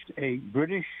watched a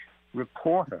British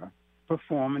reporter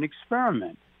perform an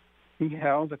experiment. He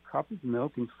held a cup of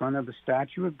milk in front of a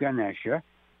statue of Ganesha,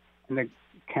 and the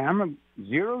camera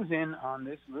zeroes in on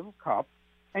this little cup,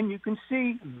 and you can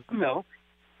see the milk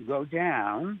go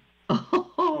down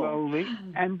slowly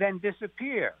and then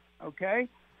disappear, okay?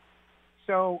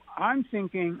 So I'm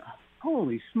thinking,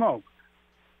 holy smoke.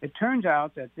 It turns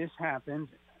out that this happened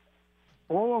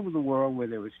all over the world where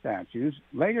there were statues.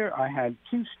 Later, I had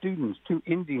two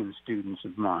Indian students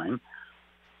of mine,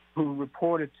 who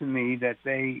reported to me that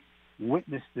they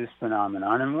witnessed this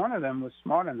phenomenon, and one of them was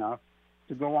smart enough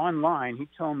to go online. He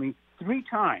told me 3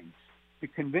 times to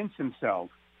convince himself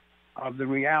of the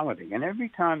reality. And every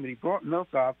time that he brought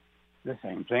milk up, the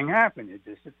same thing happened. It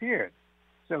disappeared.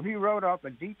 So he wrote up a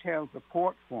detailed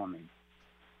report for me.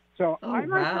 So I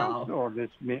myself saw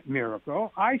this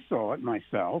miracle. I saw it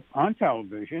myself on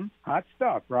television. Hot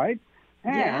stuff, right?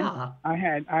 And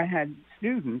I had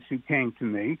students who came to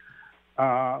me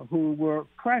who were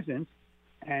present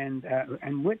and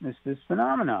witnessed this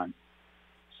phenomenon.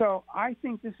 So I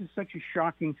think this is such a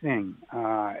shocking thing.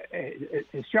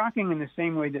 It's shocking in the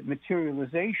same way that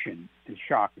materialization is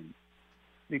shocking,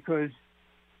 because,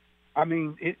 I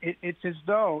mean, it's as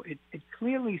though it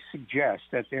clearly suggests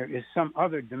that there is some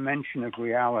other dimension of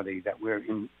reality that we're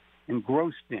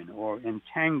engrossed in or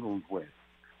entangled with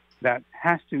that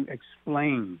has to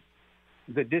explain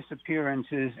the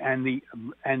disappearances and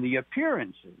the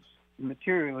appearances, the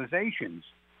materializations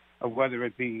of whether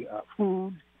it be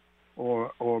food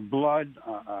or blood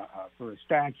for a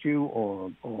statue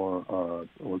or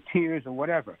tears or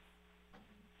whatever.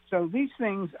 So these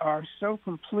things are so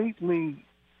completely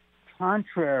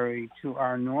contrary to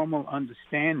our normal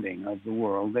understanding of the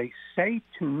world. They say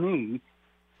to me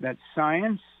that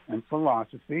science and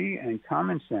philosophy and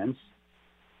common sense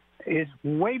is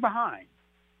way behind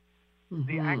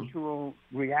the actual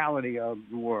reality of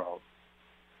the world.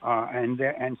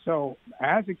 And so,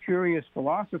 as a curious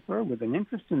philosopher with an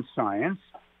interest in science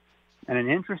and an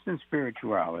interest in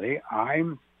spirituality,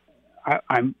 I'm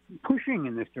pushing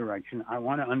in this direction. I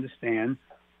want to understand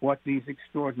what these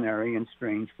extraordinary and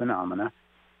strange phenomena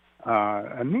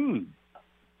mean.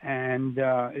 And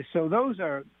so those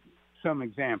are some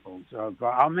examples of.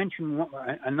 I'll mention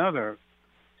another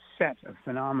set of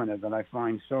phenomena that I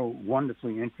find so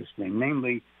wonderfully interesting,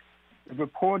 namely the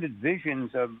reported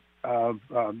visions of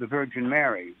the Virgin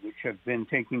Mary, which have been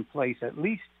taking place at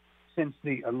least since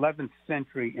the 11th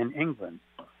century in England.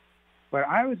 But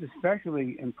I was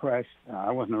especially impressed.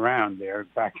 I wasn't around there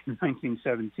back in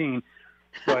 1917,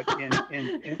 but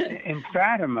in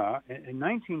Fatima in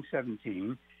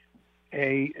 1917,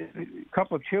 a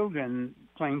couple of children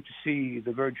claimed to see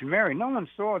the Virgin Mary. No one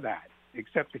saw that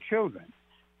except the children.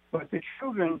 But the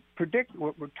children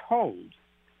were told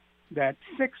that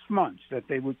 6 months, that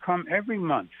they would come every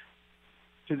month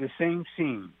to the same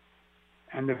scene,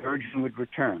 and the Virgin would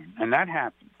return. And that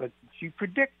happened. But she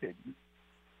predicted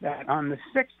that on the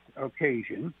 6th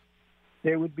occasion,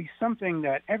 there would be something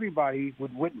that everybody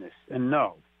would witness and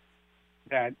know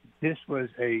that this was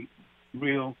a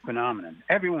real phenomenon.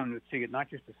 Everyone would see it, not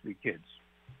just the 3 kids.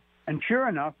 And sure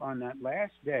enough, on that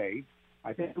last day,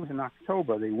 I think it was in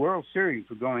October, the World Series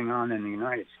were going on in the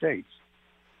United States.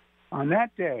 On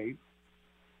that day,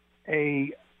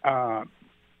 a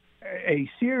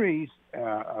series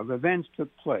of events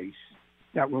took place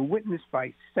that were witnessed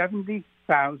by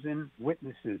 70,000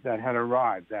 witnesses that had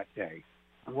arrived that day.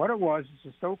 And what it was is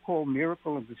the so-called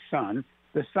miracle of the sun.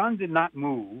 The sun did not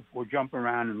move or jump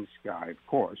around in the sky, of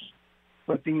course,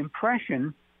 but the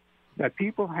impression that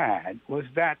people had was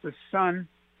that the sun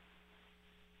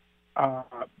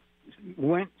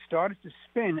started to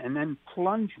spin and then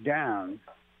plunged down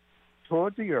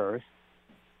toward the earth.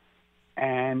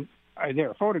 And there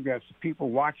are photographs of people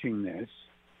watching this.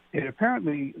 It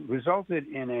apparently resulted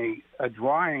in a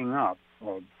drying up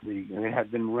of it had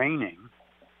been raining,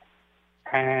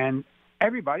 and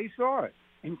everybody saw it,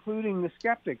 including the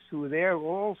skeptics who were there,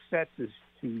 all set to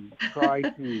try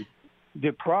to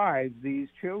deprive these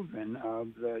children of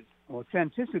the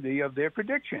authenticity of their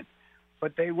prediction.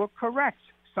 But they were correct.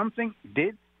 Something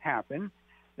did happen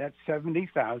that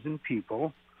 70,000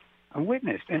 people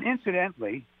witnessed. And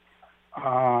incidentally,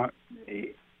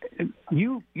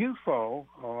 UFO,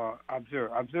 or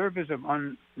observers of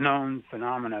unknown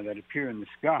phenomena that appear in the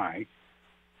sky,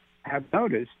 have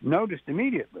noticed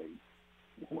immediately,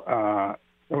 or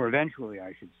eventually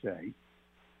I should say,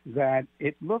 that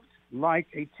it looked like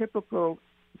a typical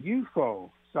UFO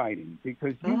sighting,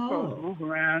 because UFOs move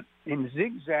around in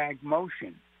zigzag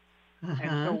motion.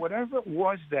 And so whatever it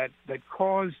was that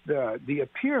caused the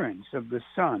appearance of the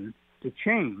sun to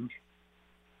change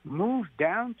moved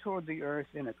down toward the Earth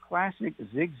in a classic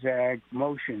zigzag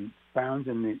motion found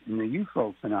in the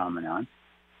UFO phenomenon,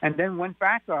 and then went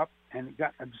back up and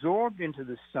got absorbed into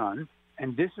the sun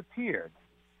and disappeared.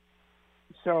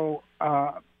 So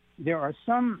there are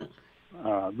some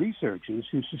researchers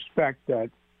who suspect that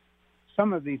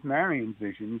some of these Marian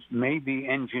visions may be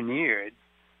engineered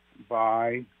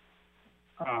by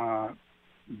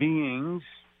beings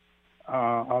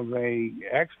of a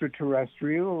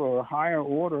extraterrestrial or higher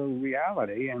order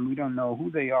reality, and we don't know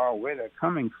who they are, where they're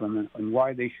coming from, and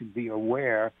why they should be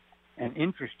aware and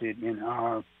interested in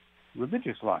our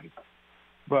religious life.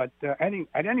 But at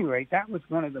any rate, that was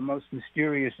one of the most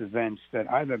mysterious events that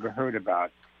I've ever heard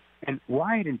about. And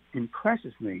why it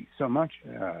impresses me so much,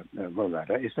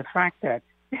 Loretta, is the fact that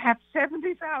you have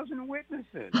 70,000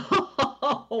 witnesses.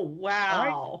 Oh,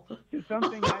 wow. Right? To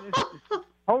something that is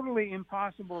totally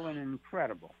impossible and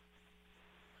incredible.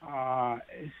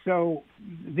 So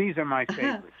these are my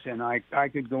favorites, and I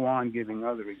could go on giving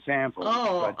other examples.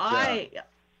 Oh, but,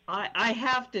 I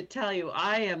have to tell you,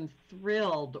 I am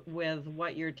thrilled with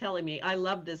what you're telling me. I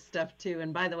love this stuff too.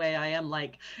 And by the way, I am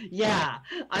like, yeah,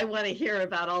 I want to hear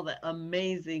about all the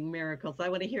amazing miracles. I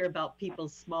want to hear about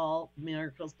people's small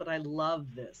miracles, but I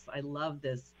love this. I love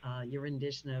this, your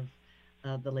rendition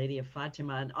of the Lady of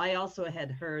Fatima. And I also had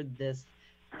heard this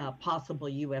possible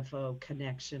UFO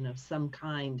connection of some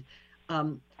kind.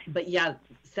 But yeah,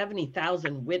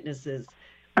 70,000 witnesses,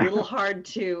 a little hard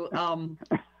to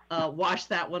wash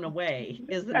that one away,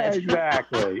 isn't it?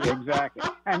 Exactly.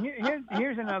 And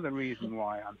here's another reason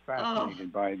why I'm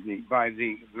fascinated by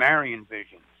the Marian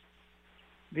visions.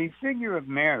 The figure of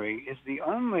Mary is the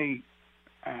only,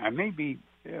 I may be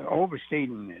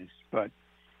overstating this, but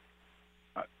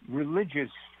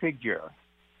religious figure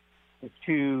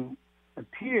to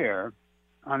appear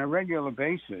on a regular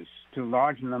basis to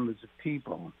large numbers of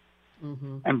people.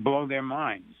 Mm-hmm. And blow their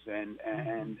minds, and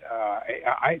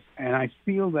I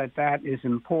feel that is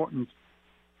important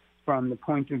from the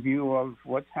point of view of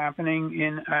what's happening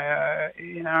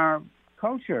in our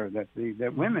culture.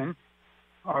 That women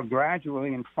are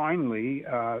gradually and finally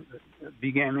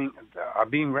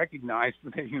being recognized for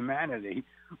their humanity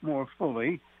more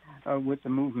fully with the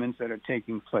movements that are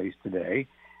taking place today.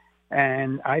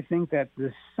 And I think that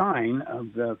the sign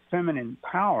of the feminine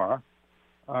power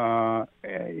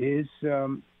is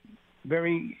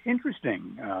very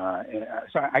interesting.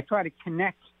 So I try to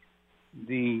connect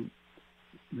the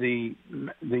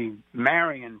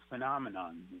Marian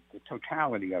phenomenon, the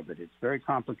totality of it. It's very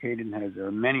complicated and there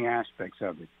are many aspects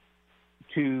of it.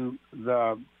 To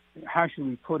the, how should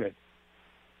we put it,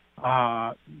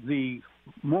 the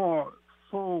more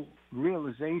full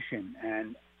realization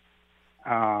and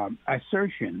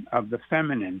assertion of the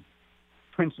feminine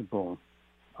principle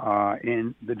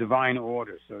in the divine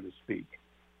order, so to speak.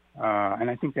 And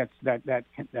I think that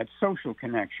social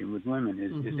connection with women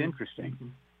is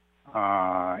interesting.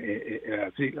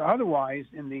 Otherwise,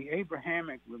 in the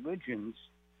Abrahamic religions,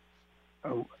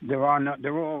 all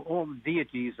the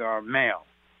deities are male.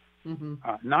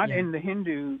 Not in the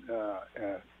Hindu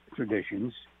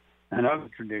traditions and other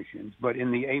traditions, but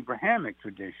in the Abrahamic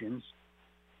traditions,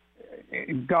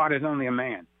 God is only a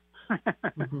man.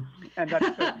 And that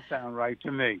doesn't sound right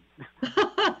to me.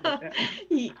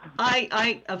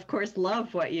 I of course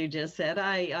love what you just said.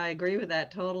 I agree with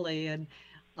that totally. And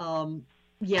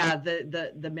yeah,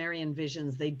 the Marian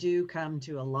visions, they do come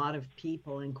to a lot of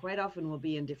people, and quite often will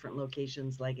be in different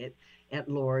locations, like at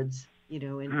Lourdes,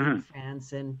 in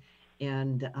France, and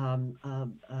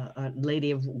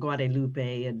Lady of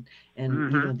Guadalupe, and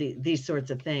these sorts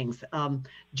of things.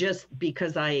 Just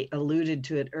because I alluded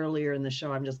to it earlier in the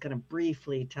show, I'm just going to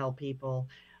briefly tell people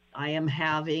I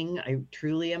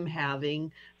truly am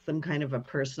having some kind of a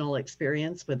personal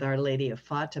experience with Our Lady of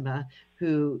Fatima,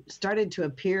 who started to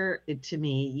appear to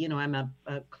me. I'm a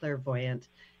clairvoyant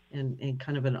and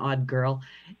kind of an odd girl.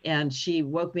 And she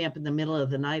woke me up in the middle of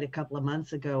the night a couple of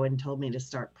months ago and told me to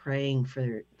start praying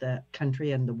for the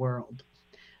country and the world.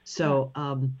 So,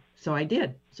 so I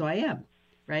did. So I am,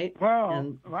 right?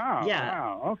 Well,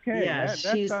 wow. Okay. Yeah,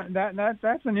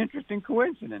 that's an interesting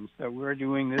coincidence that we're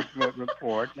doing this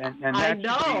report. And I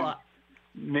know.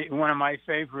 One of my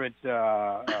favorite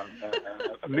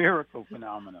miracle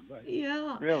phenomena. But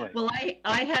yeah, really. Well,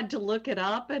 I had to look it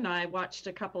up, and I watched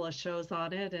a couple of shows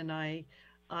on it, and I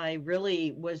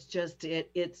really was just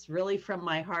it's really from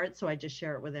my heart. So I just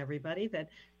share it with everybody that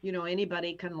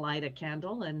anybody can light a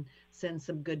candle and send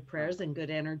some good prayers and good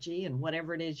energy, and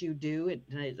whatever it is you do.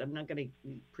 I'm not going to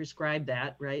prescribe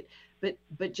that, right? But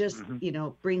just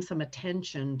bring some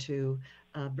attention to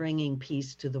bringing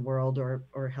peace to the world,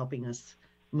 or helping us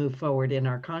move forward in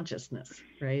our consciousness,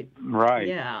 right? Right.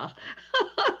 Yeah.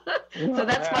 So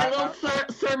that's my little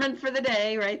sermon for the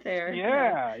day, right there.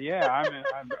 Yeah.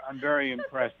 I'm very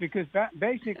impressed, because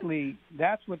basically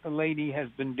that's what the lady has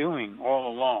been doing all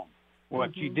along.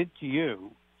 What she did to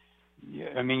you,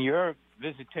 I mean, your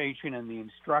visitation and the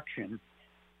instruction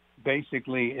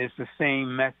basically is the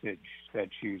same message that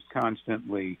she's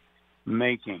constantly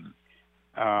making.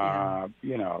 To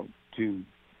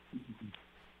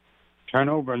turn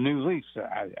over a new leaf,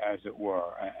 as it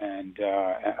were, and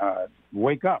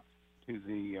wake up to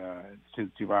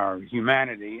our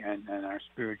humanity and our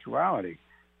spirituality.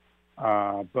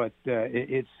 But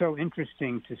it's so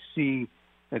interesting to see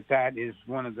that is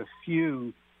one of the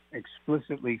few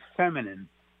explicitly feminine.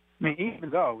 I mean,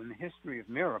 even though in the history of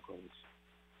miracles,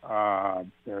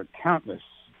 there are countless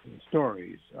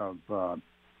stories of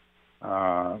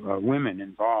women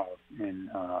involved in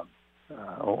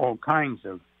all kinds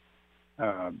of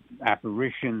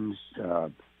apparitions.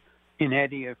 In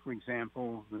India, for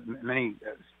example, many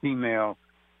female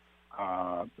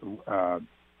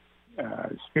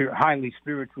highly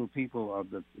spiritual people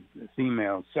of the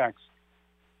female sex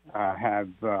have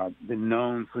been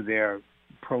known for their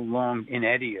prolonged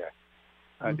inedia,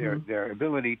 their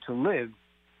ability to live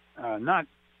not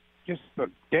just for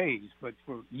days, but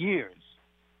for years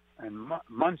and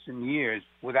months and years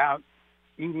without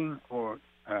eating or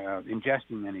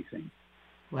ingesting anything.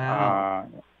 Wow.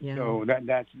 So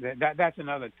that's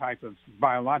another type of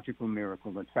biological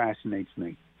miracle that fascinates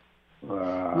me.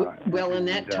 And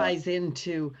that ties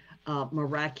into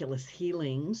miraculous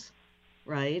healings,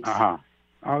 right?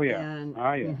 Oh yeah.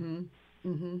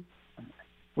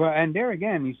 Well, and there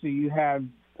again, you see, you have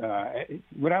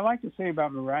what I like to say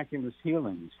about miraculous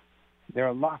healings. There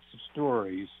are lots of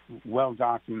stories, well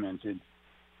documented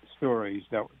stories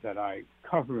that I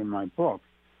cover in my book.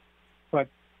 But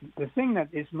the thing that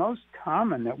is most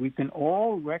common, that we can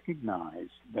all recognize,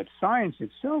 that science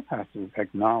itself has to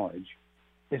acknowledge,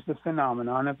 is the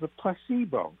phenomenon of the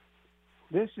placebo.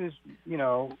 This is,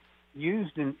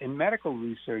 used in medical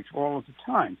research all of the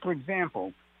time. For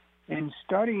example, in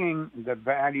studying the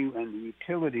value and the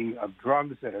utility of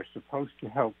drugs that are supposed to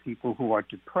help people who are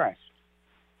depressed,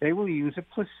 they will use a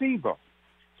placebo.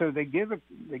 So they give a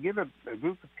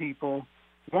group of people,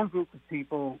 one group of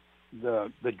people,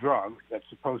 the drug that's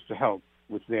supposed to help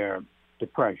with their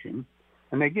depression,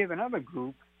 and they give another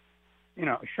group,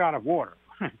 a shot of water,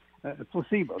 a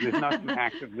placebo. There's nothing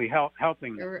actively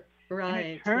helping them.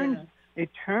 Right. It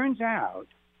turns out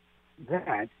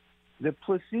that the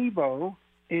placebo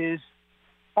is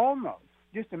almost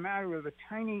just a matter of a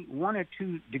tiny 1 or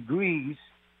 2 degrees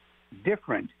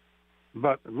different,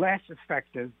 but less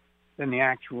effective than the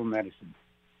actual medicine.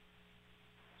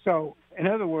 So, in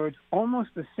other words, almost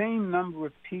the same number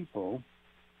of people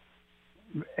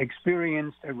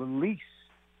experienced a release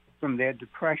from their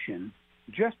depression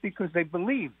just because they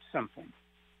believed something,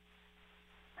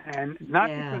 and not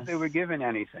because they were given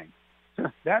anything. So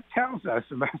that tells us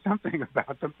something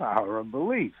about the power of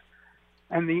belief.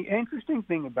 And the interesting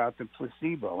thing about the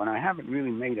placebo, and I haven't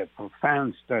really made a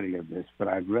profound study of this, but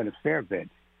I've read a fair bit,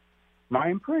 my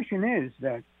impression is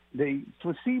that the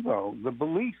placebo, the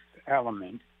belief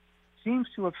element, seems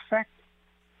to affect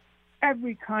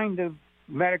every kind of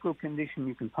medical condition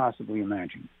you can possibly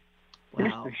imagine. Wow.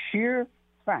 Just the sheer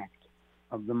fact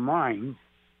of the mind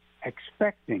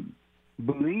expecting,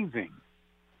 believing,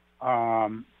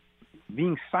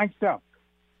 being psyched up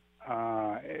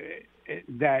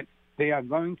that they are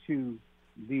going to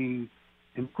be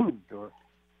improved or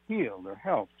healed or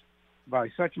helped by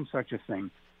such and such a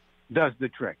thing does the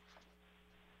trick.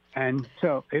 And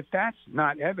so if that's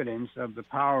not evidence of the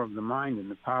power of the mind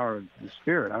and the power of the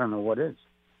spirit, I don't know what is.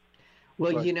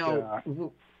 Well, But,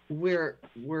 we're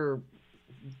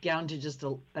down to just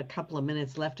a couple of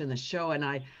minutes left in the show, and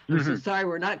I'm so sorry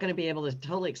we're not going to be able to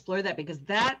totally explore that, because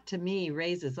that to me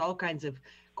raises all kinds of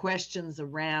questions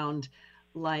around,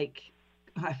 like,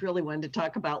 I really wanted to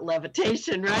talk about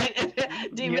levitation, right?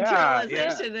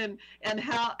 Dematerialization, and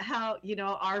how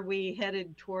are we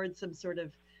headed towards some sort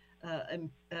of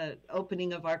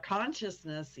opening of our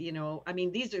consciousness? I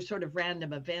mean, these are sort of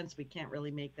random events. We can't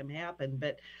really make them happen.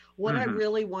 But what I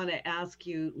really want to ask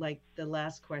you, like the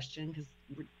last question, because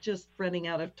we're just running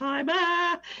out of time,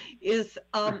 is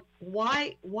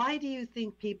why do you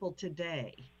think people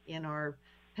today in our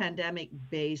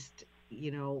pandemic-based,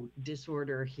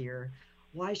 disorder here,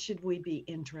 why should we be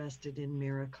interested in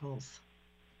miracles?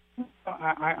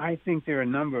 I think there are a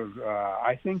number of,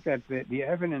 I think that the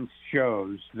evidence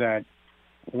shows that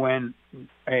when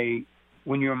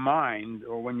your mind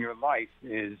or when your life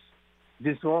is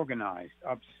disorganized,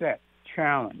 upset,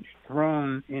 challenged,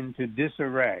 thrown into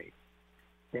disarray,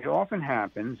 it often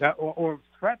happens, or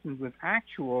threatened with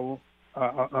actual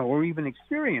or even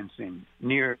experiencing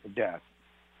near death.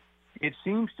 It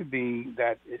seems to be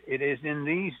that it is in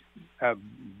these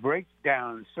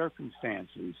breakdown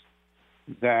circumstances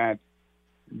that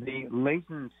the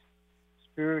latent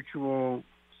spiritual,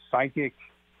 psychic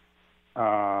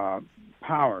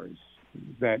powers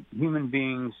that human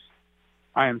beings,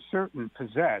 I am certain,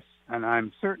 possess, and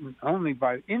I'm certain only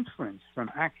by inference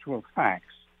from actual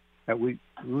facts that we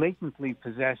latently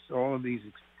possess all of these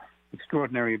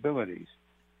extraordinary abilities.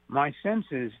 My sense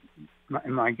is,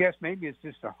 my guess, maybe it's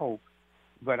just a hope,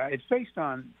 but it's based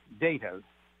on data,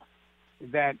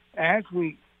 that as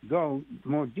we go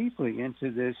more deeply into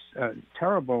this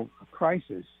terrible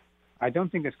crisis, I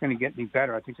don't think it's going to get any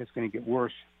better. I think it's going to get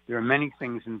worse. There are many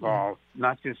things involved,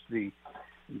 not just the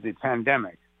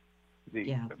pandemic,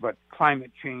 but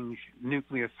climate change,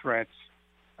 nuclear threats,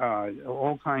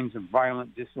 all kinds of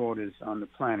violent disorders on the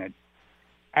planet.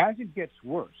 As it gets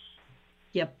worse,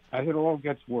 as it all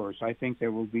gets worse, I think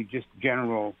there will be just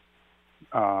general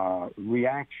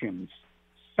reactions.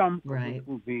 Some of which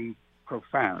will be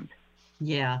profound.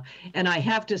 Yeah, and I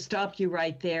have to stop you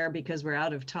right there because we're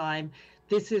out of time.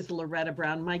 This is Loretta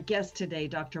Brown. My guest today,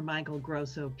 Dr. Michael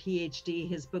Grosso, Ph.D.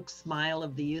 His book, Smile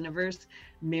of the Universe,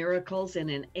 Miracles in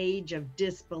an Age of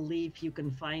Disbelief. You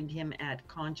can find him at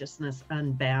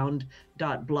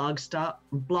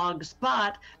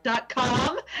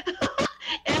consciousnessunbound.blogspot.com.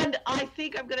 And I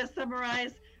think I'm going to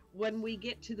summarize. When we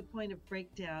get to the point of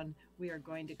breakdown, we are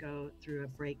going to go through a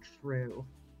breakthrough.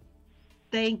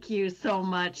 Thank you so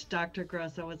much, Dr.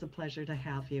 Grosso. It was a pleasure to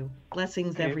have you.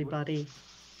 Blessings, everybody.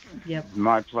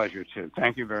 My pleasure, too.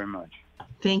 Thank you very much.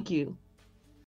 Thank you.